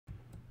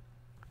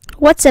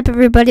What's up,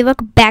 everybody?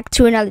 Welcome back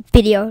to another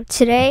video.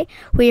 Today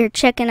we are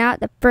checking out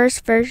the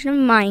first version of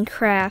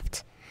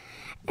Minecraft,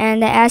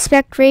 and the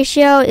aspect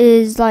ratio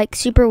is like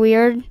super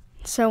weird.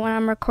 So when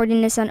I'm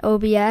recording this on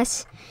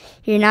OBS,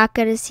 you're not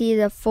gonna see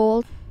the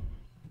full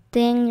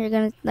thing. You're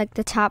gonna like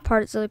the top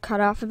parts are cut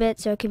off a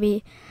bit, so it could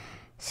be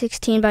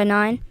 16 by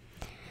 9.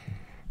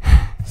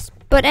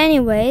 But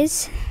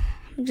anyways,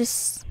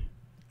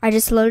 I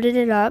just loaded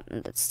it up.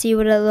 Let's see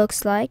what it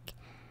looks like.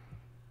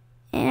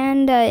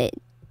 And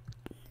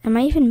am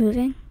I even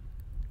moving?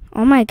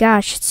 Oh my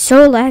gosh, it's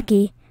so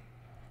laggy.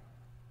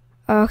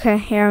 Okay,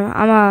 here,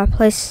 I'm gonna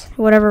place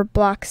whatever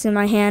blocks in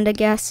my hand, I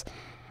guess.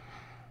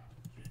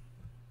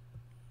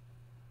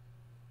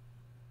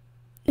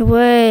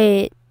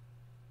 Wait.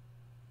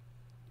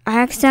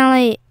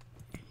 The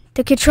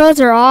controls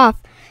are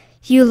off.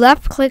 You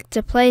left click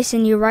to place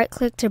and you right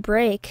click to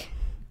break.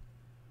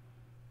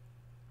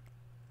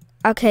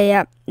 Okay,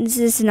 yeah, this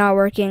is not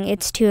working.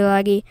 It's too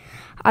laggy.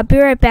 I'll be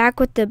right back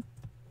with the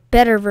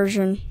better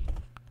version.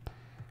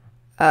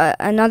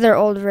 Another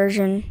old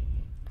version.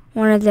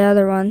 One of the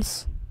other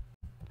ones.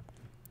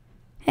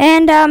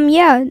 And,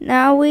 yeah,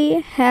 now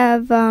we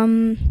have,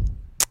 we'll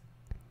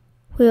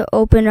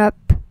open up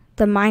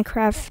the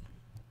Minecraft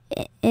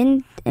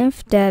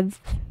InfDev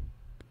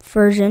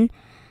version.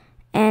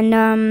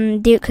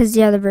 And, because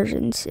the other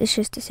versions, it's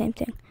just the same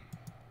thing.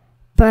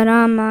 But,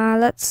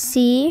 let's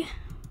see.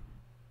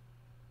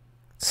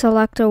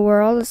 Select a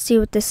world. Let's see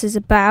what this is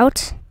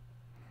about.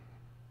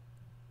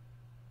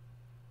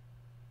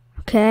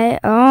 Okay.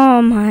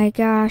 Oh my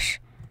gosh.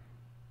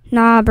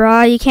 Nah,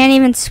 bro. You can't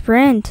even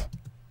sprint.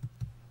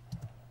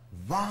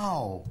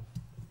 Wow.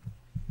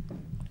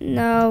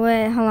 No,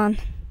 wait. Hold on.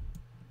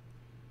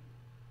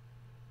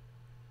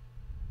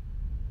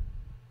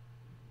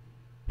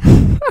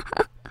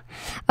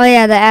 Oh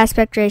yeah, the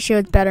aspect ratio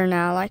is better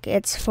now. Like,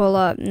 it's full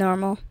up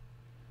normal.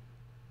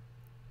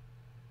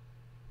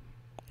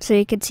 So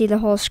you can see the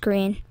whole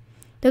screen.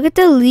 Look at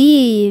the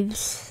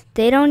leaves.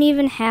 They don't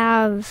even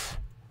have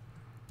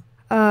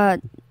oh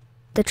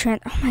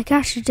my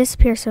gosh, it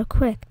disappears so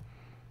quick.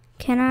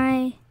 Can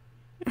I?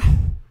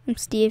 I'm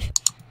Steve.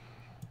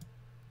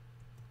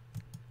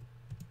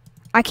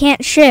 I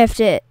can't shift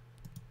it.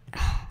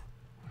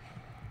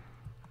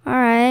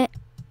 Alright.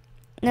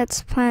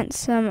 Let's plant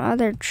some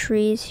other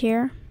trees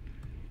here.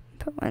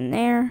 Put one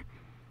there.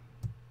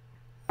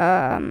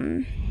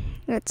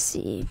 Let's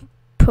see.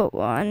 Put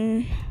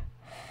one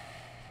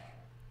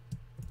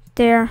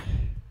there.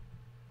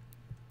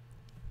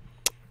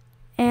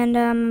 And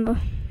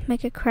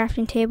make a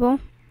crafting table.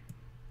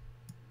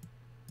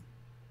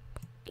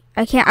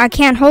 I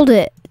can't hold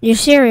it. Your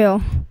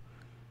cereal.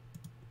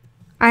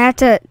 I have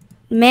to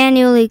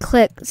manually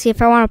click, see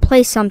if I want to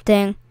place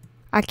something.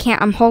 I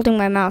can't. I'm holding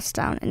my mouse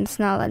down and it's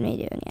not letting me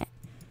do it yet.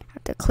 I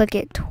have to click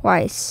it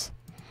twice.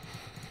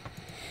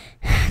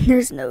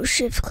 There's no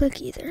shift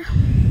click either.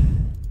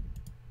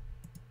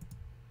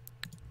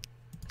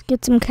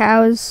 Get some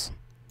cows.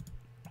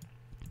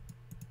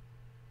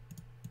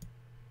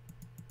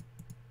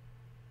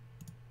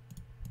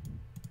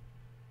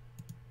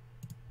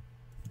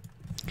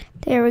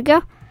 There we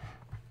go.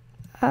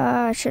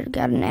 I should have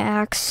got an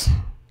axe.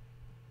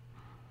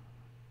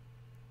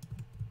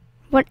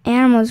 What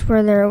animals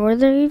were there? Were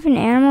there even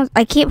animals?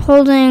 I keep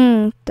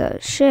holding the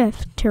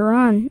shift to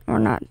run, or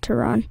not to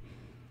run.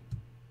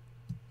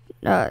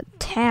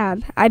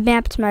 Tab. I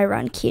mapped my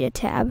run key to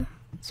tab.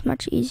 It's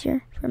much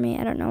easier for me.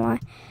 I don't know why.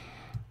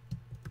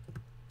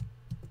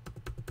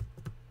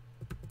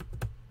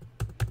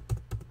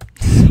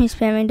 Me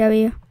spamming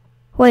W.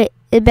 Wait,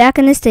 back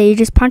in this day, you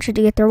just punch it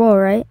to get their wool,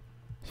 right?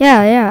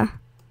 Yeah.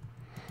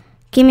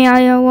 Give me all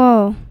your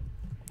wool.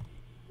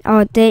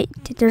 Oh,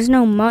 there's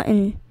no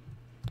mutton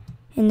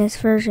in this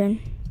version.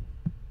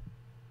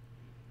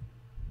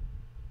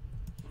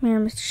 Come here,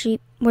 Mr.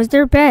 Sheep. Was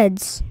there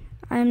beds?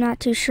 I'm not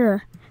too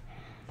sure.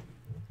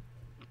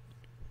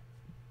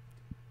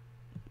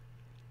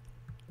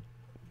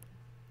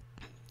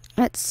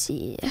 Let's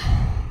see.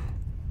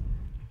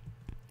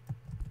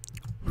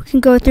 We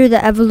can go through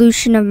the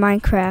evolution of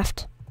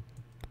Minecraft.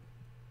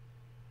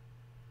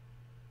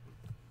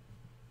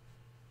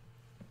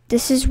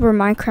 This is where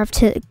Minecraft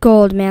hit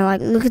gold, man. Like,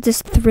 look at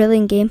this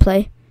thrilling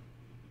gameplay.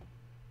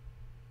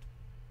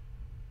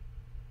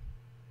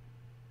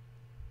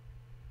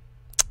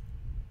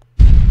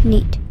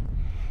 Neat.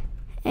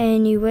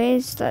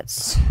 Anyways,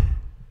 let's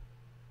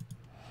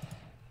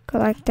go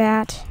like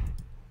that.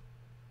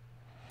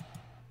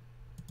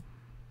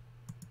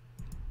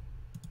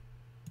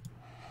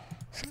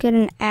 Let's get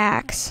an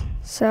axe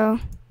so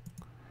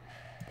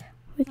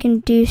we can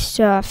do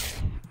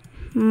stuff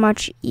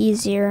much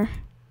easier.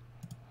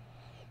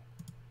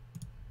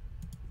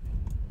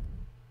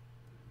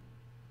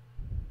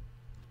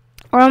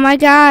 Oh my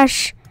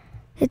gosh,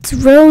 it's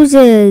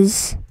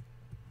roses.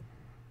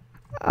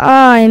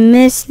 Oh, I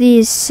miss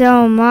these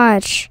so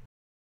much.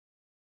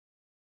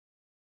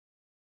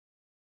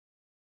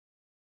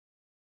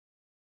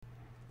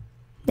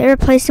 They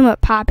replaced them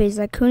with poppies.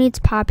 Like, who needs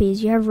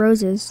poppies? You have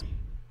roses.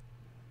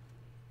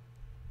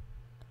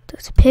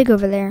 There's a pig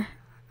over there.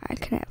 I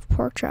can have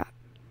pork chop.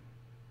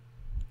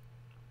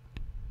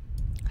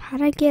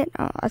 How'd I get...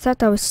 Oh, I thought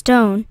that was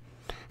stone.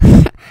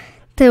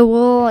 The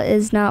wool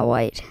is not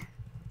white.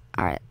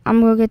 Alright, I'm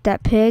gonna go get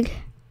that pig.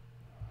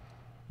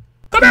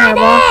 Come here,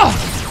 ball.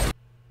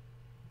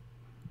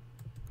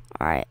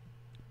 Alright.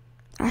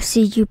 I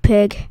see you,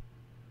 pig.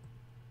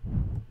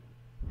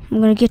 I'm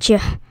gonna get you.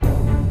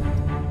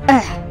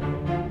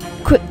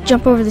 Quick,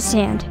 jump over the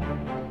sand.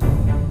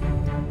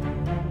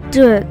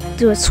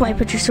 Do a swipe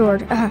with your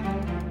sword.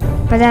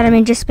 By that I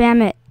mean just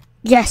spam it.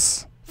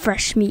 Yes,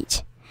 fresh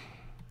meat.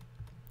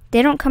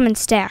 They don't come in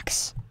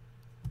stacks,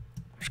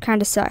 which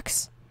kind of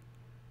sucks.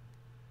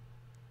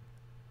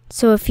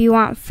 So if you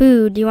want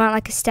food, you want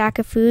like a stack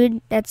of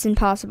food, that's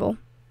impossible.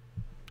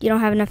 You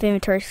don't have enough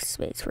inventory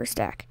space for a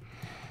stack.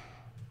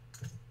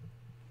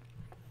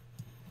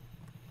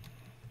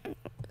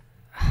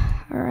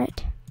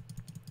 Alright.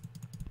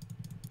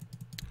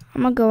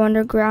 I'm gonna go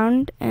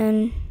underground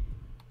and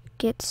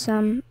get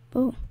some...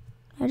 Oh,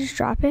 did I just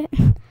drop it?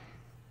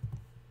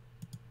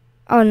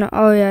 Oh no,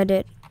 oh yeah I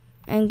did.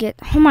 And get...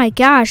 Oh my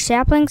gosh,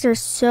 saplings are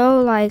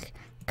so like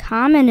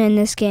common in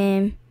this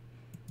game.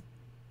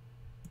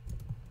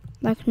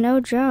 Like no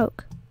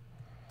joke.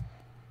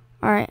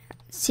 Alright,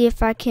 see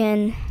if I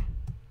can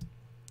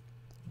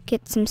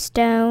get some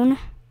stone.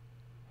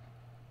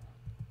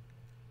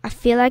 I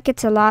feel like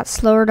it's a lot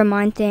slower to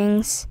mine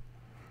things.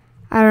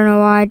 I don't know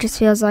why, it just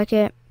feels like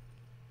it.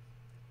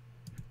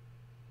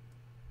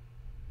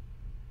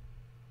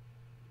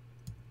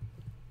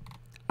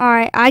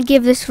 Alright, I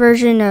give this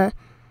version a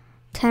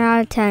 10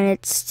 out of 10.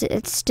 It's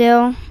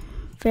still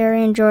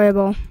very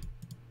enjoyable.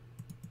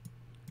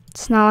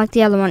 It's not like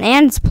the other one,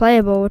 and it's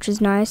playable, which is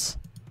nice.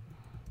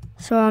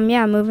 So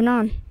yeah, moving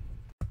on.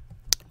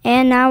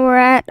 And now we're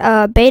at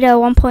beta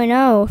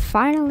 1.0.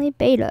 Finally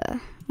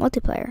beta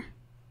multiplayer.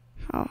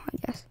 Oh,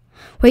 I guess.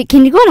 Wait,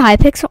 can you go in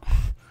Hypixel?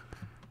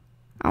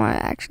 I want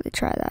to actually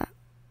try that.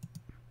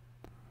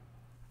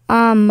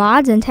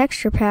 Mods and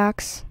texture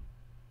packs.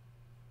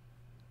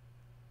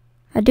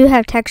 I do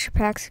have texture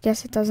packs. I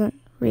guess it doesn't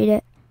read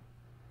it.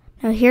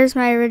 Now here's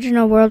my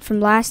original world from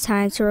last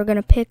time, so we're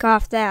gonna pick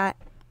off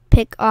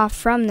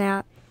from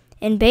that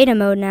in beta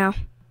mode now.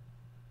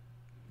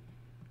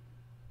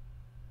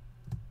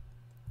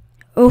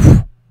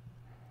 Oof.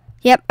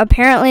 Yep,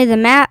 apparently the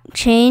map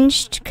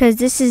changed, because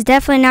this is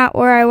definitely not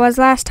where I was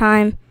last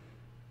time.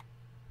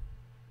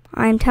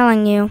 I'm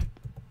telling you.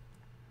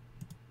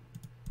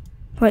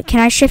 Wait, can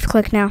I shift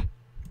click now?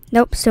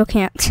 Nope, still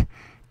can't.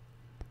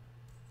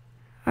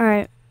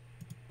 Alright.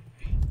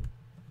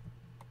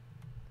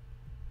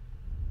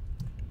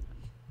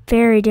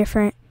 Very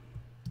different.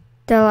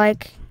 The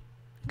like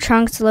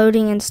chunks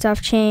loading and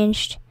stuff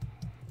changed.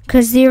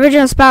 Because the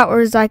original spot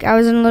was like I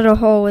was in a little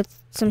hole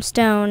with some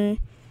stone,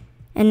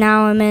 and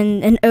now I'm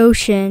in an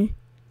ocean.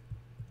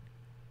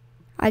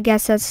 I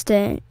guess that's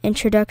the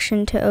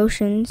introduction to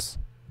oceans.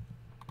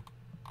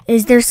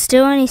 Is there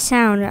still any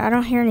sound? I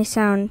don't hear any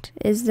sound.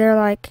 Is there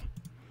like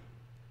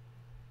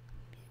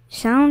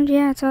sound?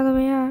 Yeah, it's all the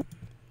way up.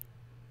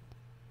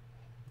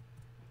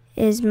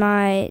 Is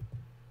my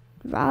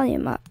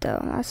volume up though?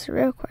 That's the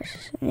real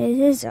question. It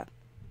is up.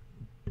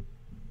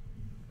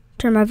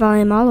 Turn my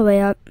volume all the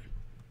way up.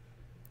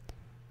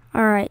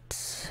 Alright,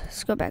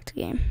 let's go back to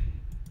game.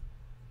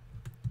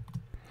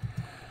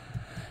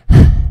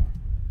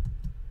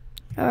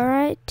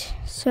 Alright,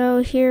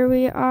 so here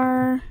we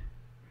are.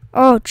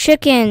 Oh,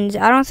 chickens!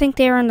 I don't think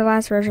they were in the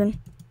last version.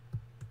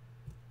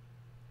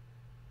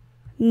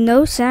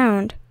 No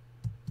sound.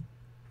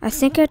 I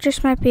think it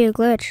just might be a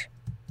glitch.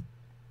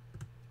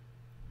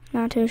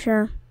 Not too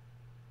sure.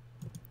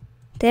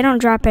 They don't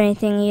drop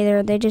anything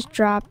either. They just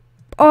drop...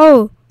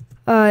 Oh!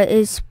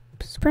 Is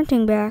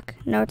sprinting back?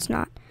 No, it's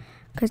not.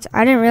 Because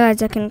I didn't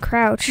realize I can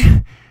crouch.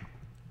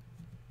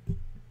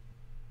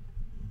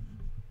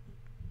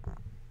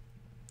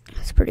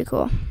 That's pretty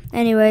cool.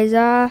 Anyways,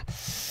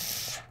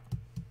 let's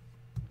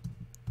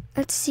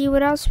see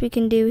what else we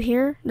can do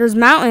here. There's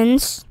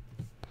mountains.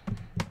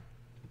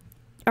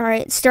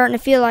 Alright, it's starting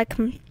to feel like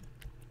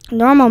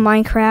normal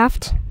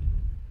Minecraft.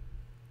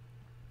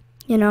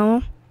 You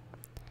know?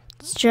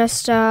 It's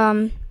just,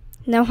 no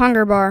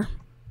hunger bar.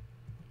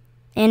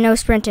 And no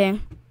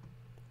sprinting.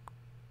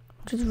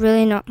 Which is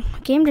really not... The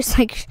game just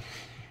like...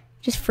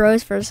 just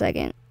froze for a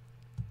second.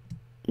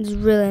 It's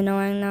really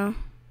annoying now.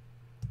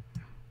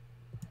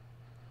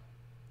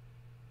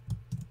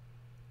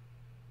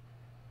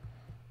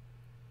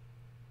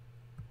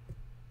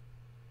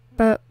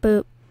 Boop,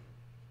 boop.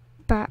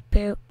 Bop,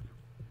 boop.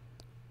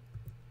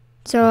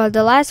 So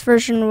the last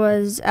version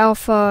was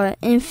Alpha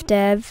Inf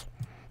Dev.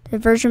 The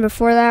version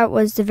before that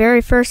was the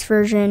very first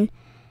version.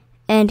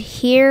 And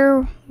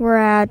here we're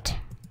at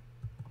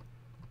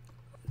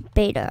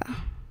beta.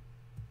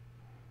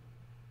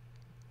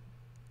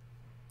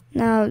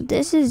 Now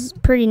this is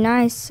pretty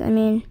nice. I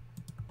mean,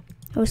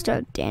 it was still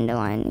a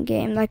dandelion in the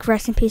game. Like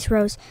rest in peace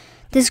Rose.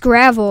 This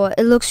gravel,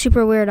 it looks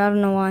super weird. I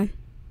don't know why.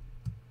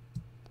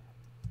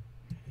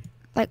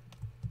 Like,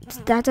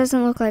 that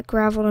doesn't look like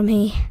gravel to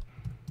me.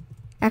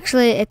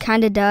 Actually, it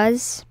kind of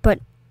does, but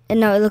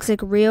no, it looks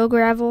like real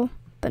gravel,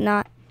 but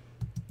not.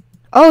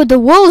 Oh, the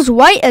wool's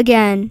white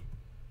again.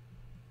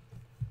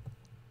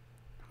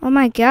 Oh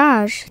my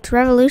gosh, it's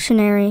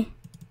revolutionary.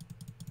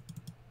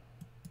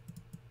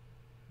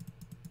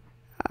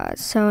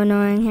 It's so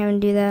annoying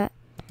having to do that.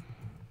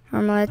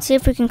 Let's see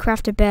if we can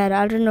craft a bed.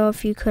 I don't know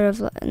if you could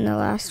have in the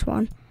last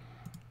one.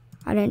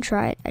 I didn't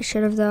try it. I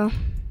should have though.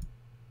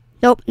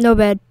 Nope, no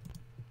bed.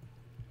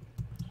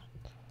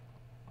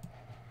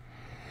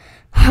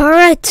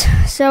 Alright,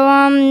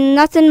 so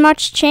nothing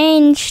much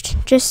changed.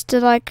 Just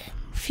like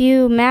a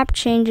few map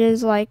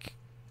changes, like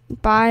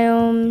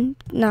biome.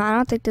 No, I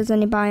don't think there's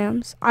any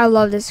biomes. I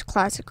love this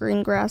classic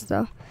green grass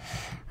though.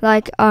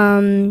 Like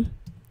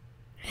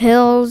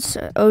hills,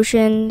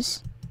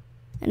 oceans,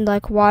 and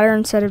like water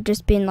instead of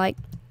just being like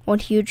one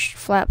huge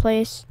flat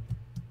place.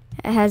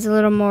 It has a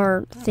little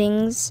more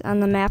things on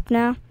the map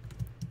now.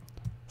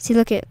 See,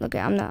 look at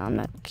I'm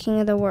the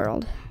king of the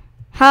world.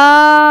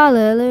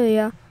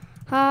 Hallelujah.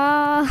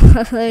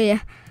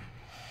 Hallelujah.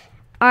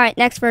 Alright,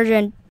 next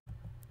version.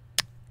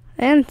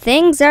 And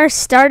things are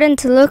starting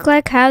to look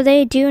like how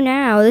they do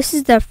now. This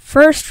is the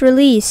first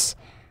release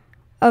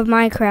of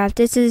Minecraft.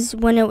 This is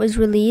when it was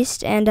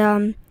released,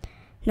 and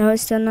no,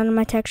 it's still none of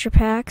my texture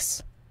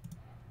packs.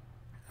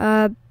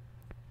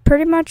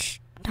 Pretty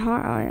much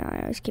hard. Oh, yeah,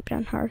 I always keep it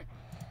on hard.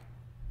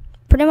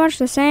 Pretty much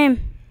the same.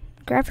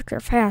 Graphics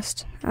are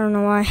fast. I don't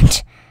know why.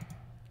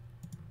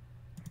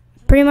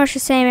 Pretty much the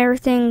same.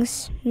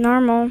 Everything's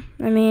normal.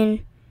 I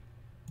mean,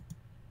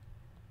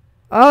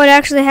 oh, it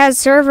actually has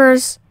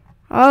servers.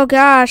 Oh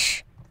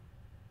gosh.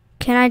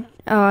 Can I?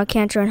 Oh, I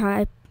can't join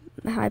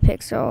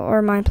Hypixel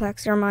or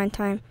Mineplex or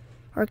Mindtime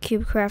or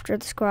CubeCraft or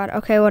the squad.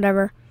 Okay,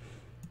 whatever.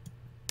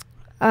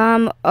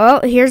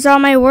 Oh, here's all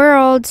my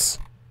worlds.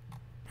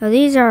 Now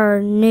these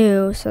are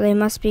new, so they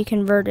must be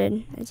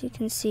converted, as you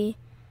can see.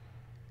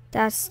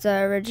 That's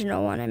the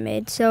original one I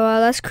made. So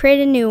let's create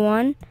a new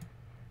one.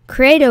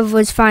 Creative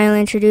was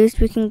finally introduced.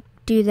 We can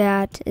do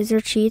that. Is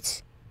there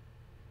cheats?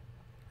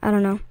 I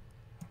don't know.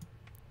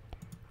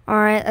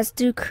 Alright, let's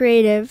do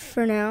creative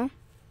for now.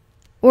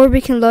 Or we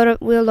can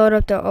we'll load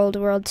up the old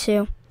world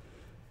too.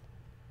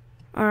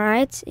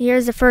 Alright,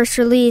 here's the first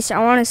release. I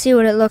want to see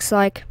what it looks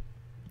like.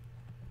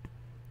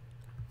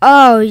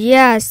 Oh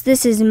yes,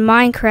 this is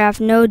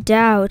Minecraft, no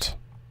doubt.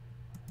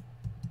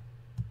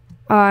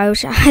 Oh,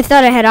 I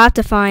thought I had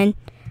Optifine.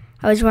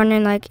 I was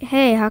wondering like,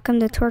 hey, how come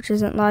the torch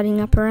isn't lighting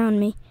up around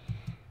me?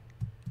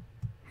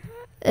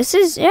 This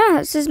is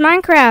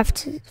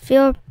Minecraft.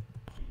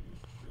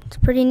 It's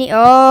pretty neat.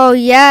 Oh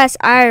yes,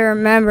 I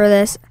remember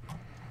this.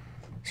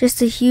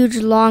 Just a huge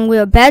long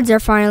wheel. Beds are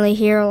finally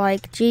here.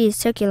 Like, geez,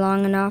 took you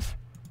long enough.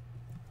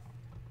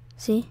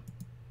 See?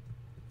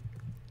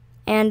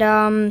 And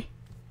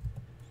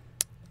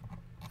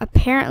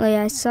apparently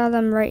I saw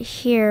them right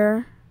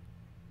here.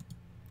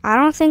 I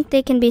don't think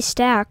they can be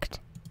stacked.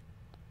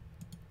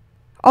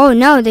 Oh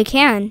no, they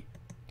can.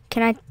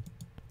 Can I?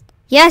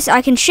 Yes,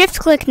 I can shift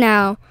click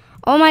now.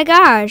 Oh my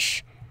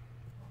gosh.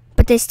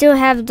 But they still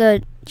have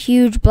the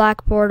huge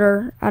black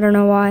border. I don't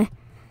know why.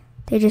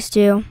 They just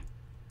do.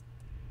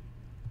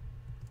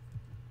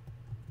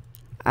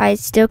 I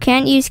still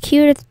can't use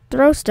Q to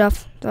throw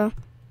stuff though.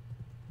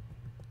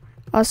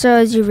 Also,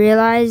 as you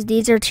realize,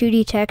 these are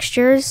 2D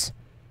textures,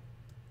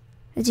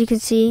 as you can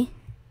see,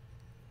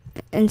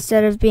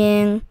 instead of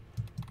being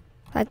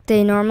like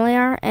they normally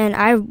are. And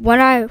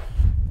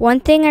one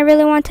thing I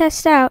really want to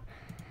test out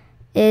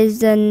is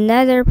the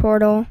Nether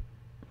portal.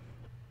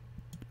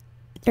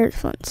 There's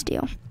flint and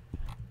steel.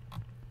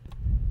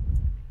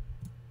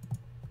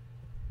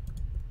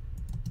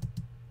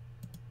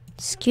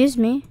 Excuse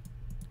me.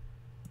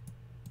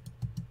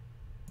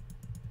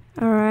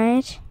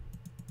 Alright.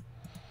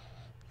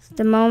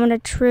 The moment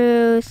of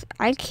truth.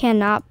 I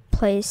cannot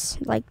place,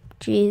 like,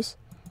 geez.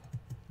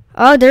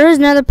 Oh, there is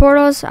nether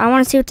portals. I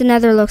want to see what the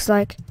nether looks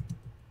like.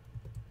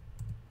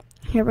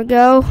 Here we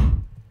go.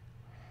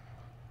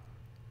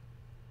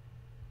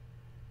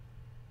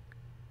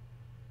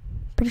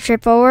 Pretty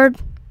straightforward.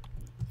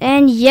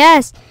 And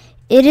yes,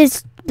 it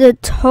is the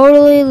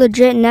totally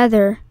legit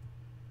nether.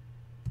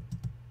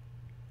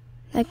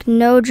 Like,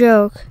 no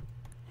joke.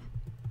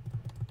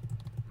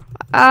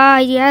 Ah,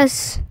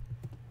 yes.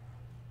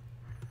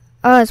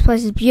 Oh, this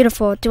place is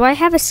beautiful. Do I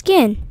have a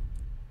skin?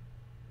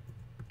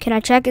 Can I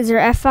check? Is there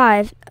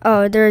F5?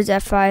 Oh, there is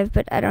F5,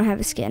 but I don't have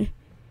a skin.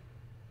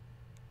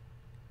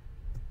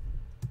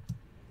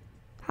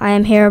 I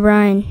am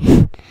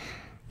Herobrine.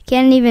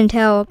 Can't even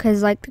tell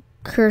because, like, the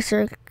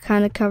cursor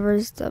kind of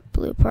covers the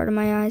blue part of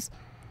my eyes.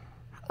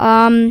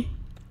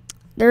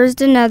 There's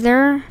the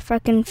nether. If I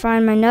can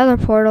find my nether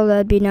portal,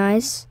 that'd be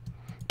nice.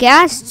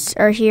 Ghasts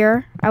are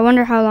here. I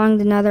wonder how long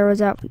the nether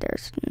was out.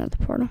 There's another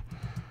portal.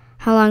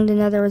 How long the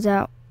nether was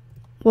out.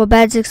 Will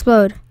beds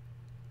explode?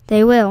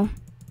 They will.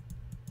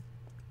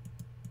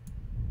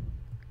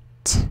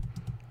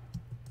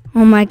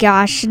 Oh my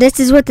gosh. This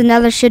is what the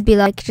nether should be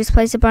like. Just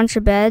place a bunch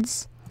of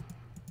beds.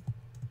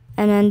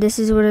 And then this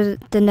is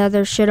what the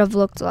nether should have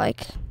looked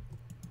like.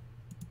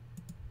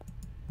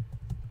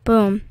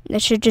 Boom.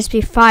 It should just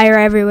be fire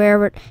everywhere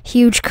with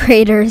huge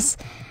craters.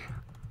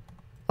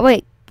 Oh,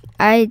 wait,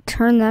 I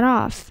turned that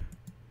off.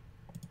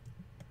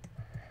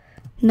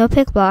 No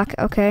pick block.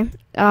 Okay.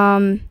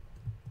 Do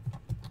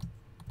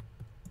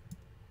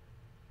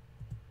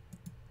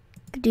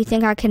you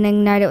think I can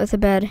ignite it with a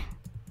bed?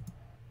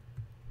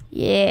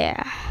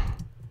 Yeah.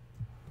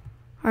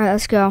 Alright,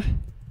 let's go.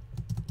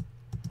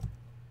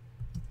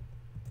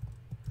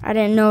 I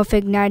didn't know if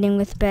igniting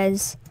with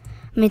beds.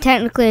 I mean,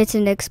 technically it's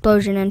an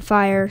explosion and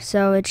fire,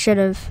 so it should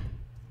have.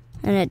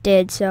 And it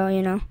did, so,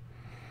 you know.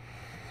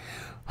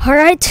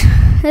 Alright.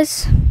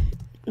 It's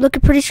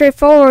looking pretty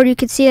straightforward. You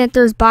can see that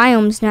there's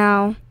biomes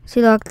now.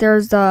 See, look,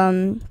 there's,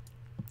 I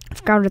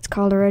forgot what it's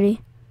called already.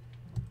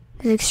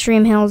 There's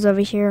extreme hills over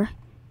here.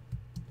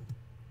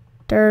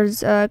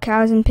 There's,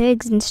 cows and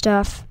pigs and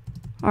stuff.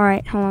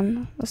 Alright, hold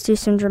on. Let's do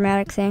some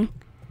dramatic thing.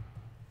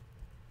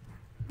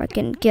 If I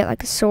can get,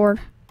 like, a sword.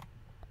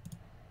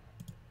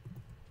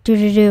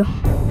 Do-do-do.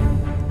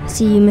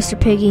 See you, Mr.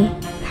 Piggy,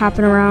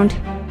 hopping around.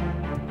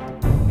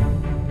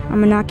 I'm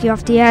gonna knock you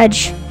off the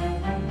edge.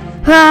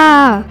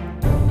 Ah!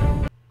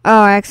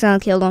 Oh, I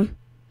accidentally killed him.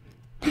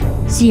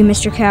 See you,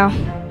 Mr. Cow.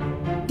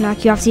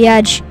 Knock you off the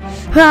edge.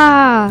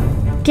 Ah!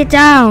 Get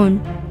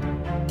down!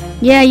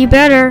 Yeah, you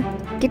better.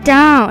 Get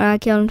down! I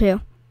killed him too.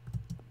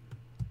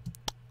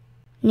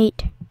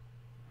 Neat.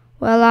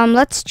 Well,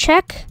 let's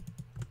check.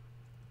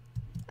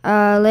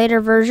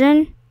 Later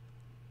version.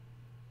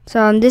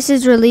 So, this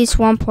is release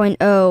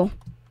 1.0.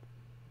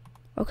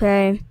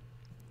 Okay.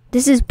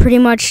 This is pretty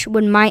much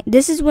when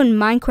this is when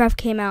Minecraft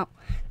came out.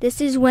 This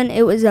is when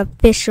it was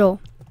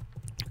official.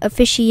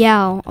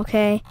 Official,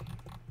 okay?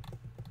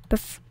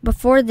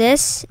 Before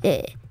this,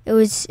 it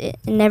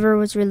never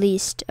was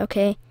released,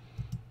 okay?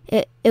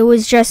 It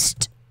was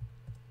just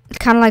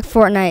kind of like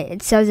Fortnite.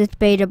 It says it's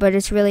beta, but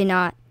it's really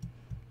not.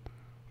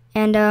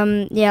 And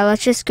yeah,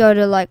 let's just go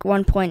to like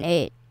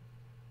 1.8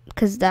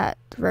 cuz that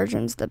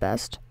version's the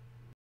best.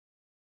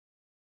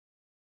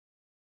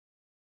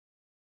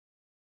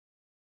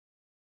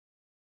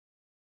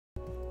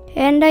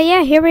 And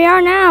yeah, here we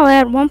are now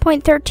at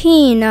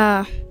 1.13.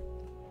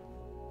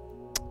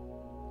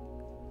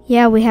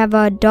 Yeah, we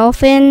have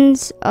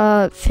dolphins,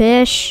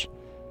 fish,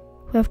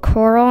 we have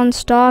coral and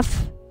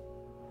stuff.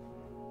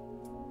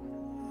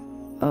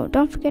 Oh,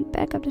 don't forget to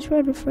back up this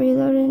road before you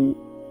load in.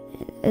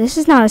 This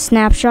is not a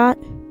snapshot.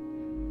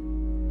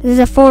 This is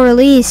a full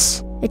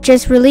release. It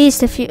just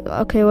released a few.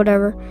 Okay,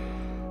 whatever.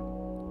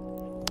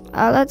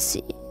 Let's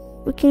see.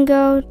 We can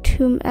go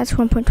to. That's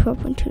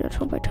 1.12.2. That's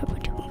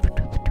 1.12.2.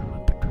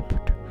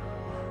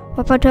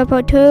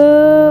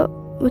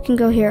 1.12.2. We can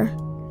go here.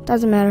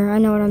 Doesn't matter. I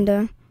know what I'm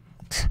doing.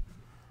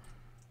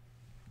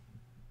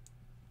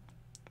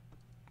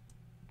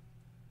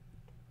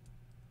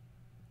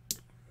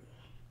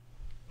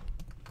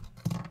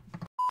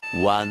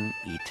 One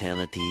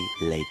eternity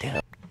later.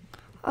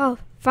 Oh,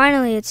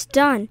 finally it's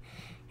done.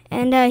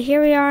 And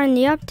here we are in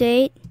the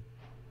update.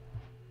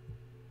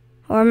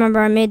 Oh,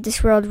 remember I made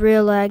this world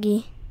real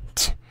laggy.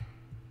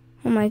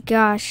 Oh my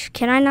gosh.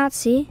 Can I not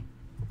see?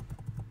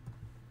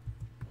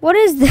 What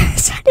is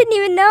this? I didn't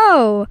even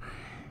know.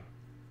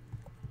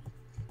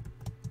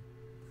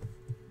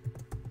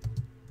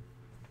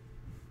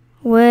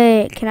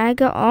 Wait, can I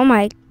go? Oh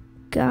my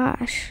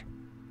gosh.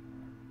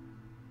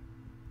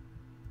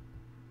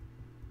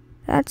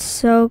 That's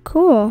so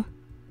cool.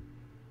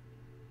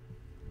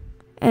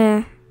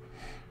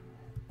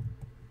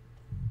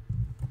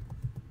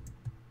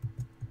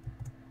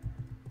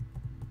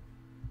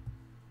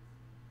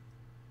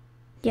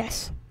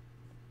 Yes.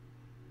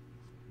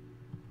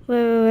 Wait,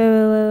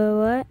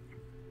 what?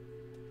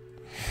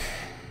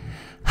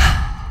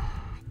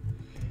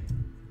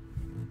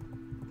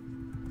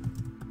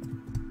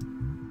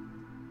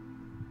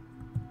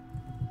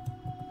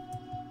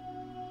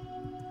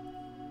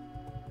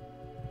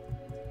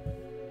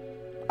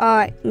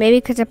 Maybe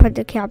because I put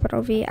the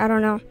capital V, I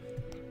don't know.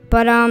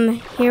 But,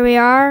 here we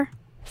are,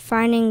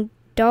 finding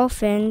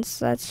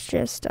dolphins. Let's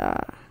just,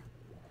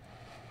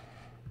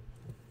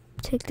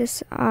 take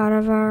this out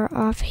of our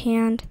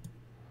offhand.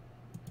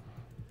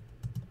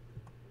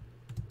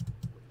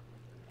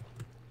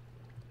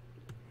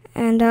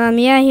 And,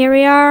 yeah, here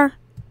we are.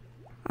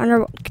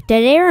 Did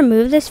they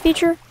remove this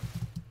feature?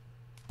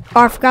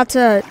 Oh, I forgot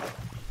to...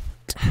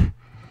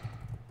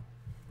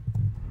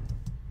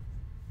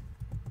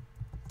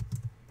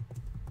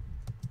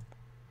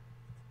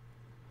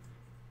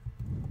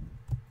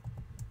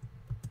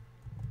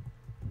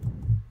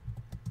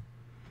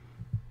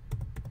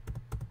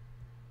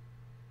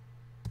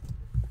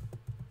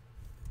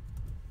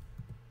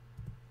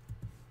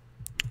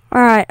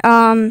 Alright,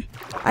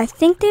 I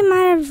think they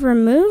might have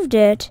removed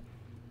it.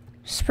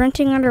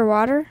 Sprinting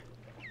underwater?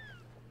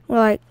 Or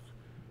like,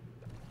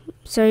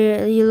 so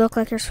you look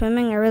like you're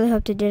swimming? I really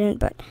hope they didn't,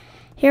 but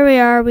here we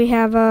are. We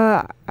have,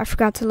 I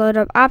forgot to load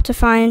up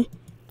Optifine.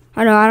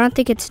 Oh no, I don't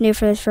think it's new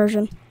for this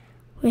version.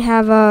 We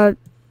have,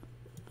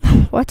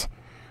 what?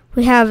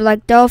 We have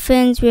like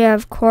dolphins, we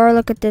have coral,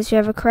 look at this, we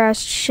have a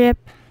crashed ship.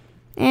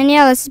 And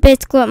yeah, this is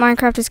basically what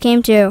Minecraft just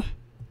came to.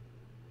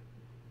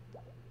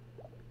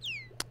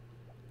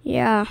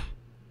 Yeah.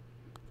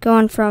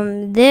 Going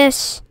from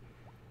this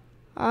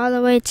all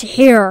the way to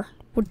here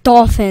with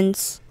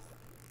dolphins.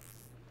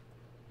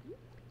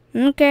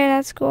 Okay,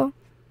 that's cool.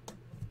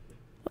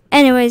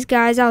 Anyways,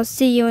 guys, I'll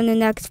see you in the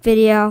next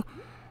video.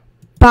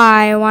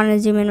 Bye. I want to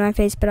zoom in my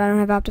face, but I don't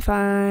have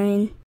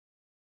Optifine.